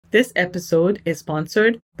This episode is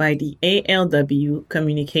sponsored by the ALW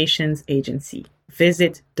Communications Agency.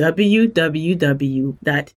 Visit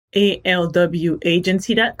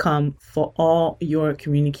www.alwagency.com for all your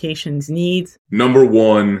communications needs. Number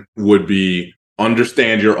one would be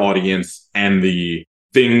understand your audience and the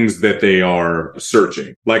things that they are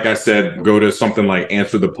searching. Like I said, go to something like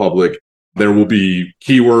Answer the Public. There will be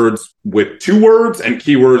keywords with 2 words and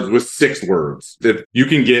keywords with 6 words that you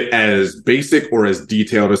can get as basic or as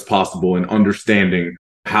detailed as possible in understanding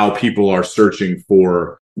how people are searching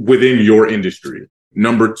for within your industry.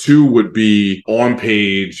 Number 2 would be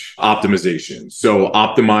on-page optimization. So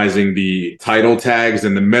optimizing the title tags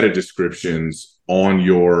and the meta descriptions on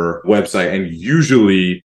your website. And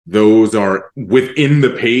usually those are within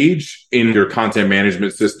the page in your content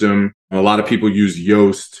management system. A lot of people use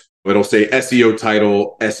Yoast. It'll say SEO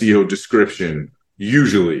title, SEO description.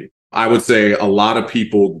 Usually, I would say a lot of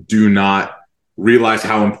people do not realize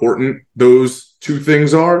how important those 2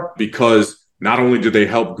 things are, because not only do they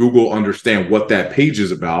help Google understand what that page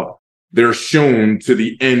is about, they're shown to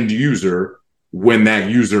the end user when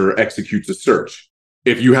that user executes a search.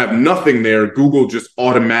 If you have nothing there, Google just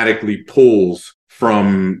automatically pulls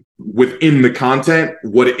from within the content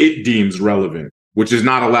what it deems relevant, which is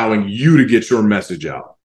not allowing you to get your message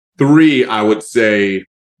out. 3, I would say,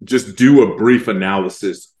 just do a brief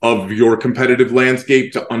analysis of your competitive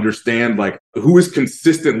landscape to understand who is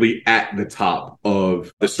consistently at the top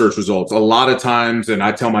of the search results. A lot of times, and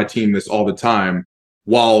I tell my team this all the time,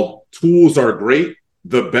 while tools are great,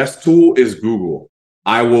 the best tool is Google.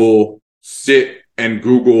 I will sit and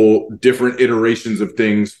Google different iterations of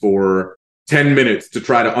things for 10 minutes to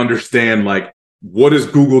try to understand, what does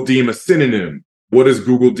Google deem a synonym? What does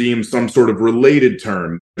Google deem some sort of related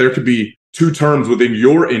term? There could be 2 terms within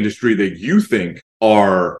your industry that you think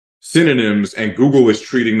are synonyms, and Google is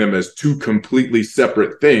treating them as 2 completely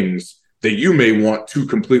separate things that you may want 2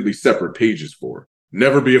 completely separate pages for.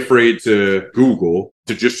 Never be afraid to Google,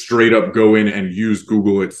 to just straight up go in and use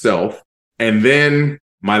Google itself. And then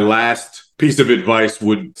my last piece of advice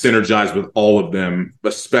would synergize with all of them,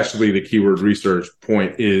 especially the keyword research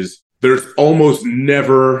point, is there's almost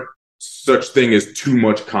never such thing as too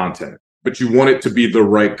much content, but you want it to be the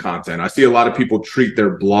right content. I see a lot of people treat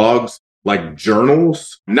their blogs like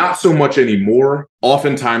journals, not so much anymore.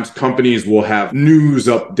 Oftentimes companies will have news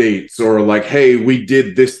updates or hey, we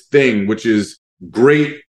did this thing, which is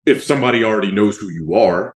great if somebody already knows who you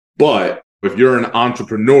are. But if you're an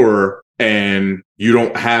entrepreneur and you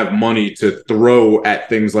don't have money to throw at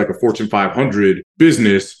things like a Fortune 500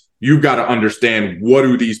 business, you've got to understand, what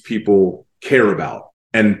do these people care about?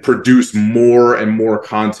 And produce more and more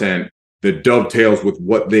content that dovetails with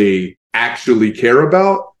what they actually care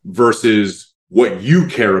about versus what you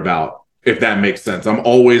care about, if that makes sense. I'm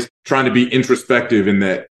always trying to be introspective in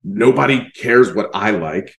that nobody cares what I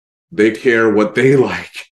like. They care what they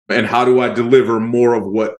like. And how do I deliver more of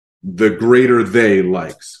what the greater they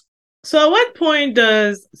likes? So at what point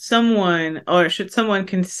does someone, or should someone,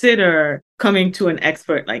 consider coming to an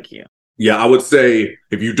expert like you? Yeah, I would say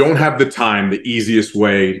if you don't have the time, the easiest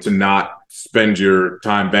way to not spend your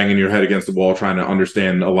time banging your head against the wall trying to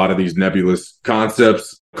understand a lot of these nebulous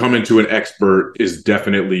concepts, coming to an expert is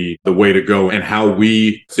definitely the way to go. And how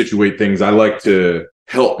we situate things, I like to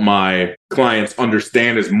help my clients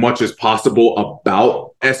understand as much as possible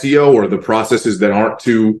about SEO or the processes that aren't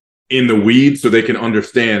too in the weeds, so they can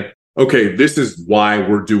understand, okay, this is why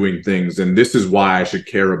we're doing things and this is why I should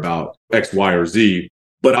care about X, Y, or Z.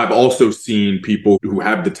 But I've also seen people who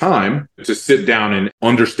have the time to sit down and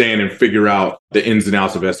understand and figure out the ins and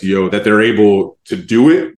outs of SEO, that they're able to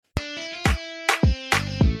do it.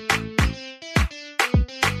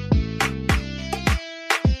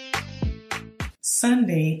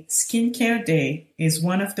 Sunday, Skincare Day, is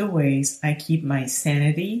one of the ways I keep my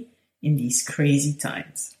sanity in these crazy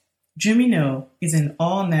times. Jumino is an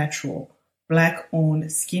all-natural, Black-owned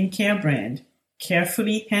skincare brand,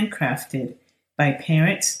 carefully handcrafted by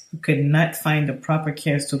parents who could not find the proper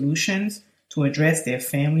care solutions to address their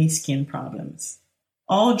family skin problems.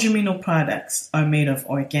 All Jumino products are made of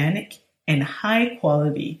organic and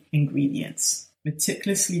high-quality ingredients,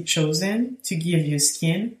 meticulously chosen to give your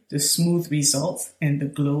skin the smooth results and the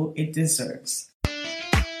glow it deserves.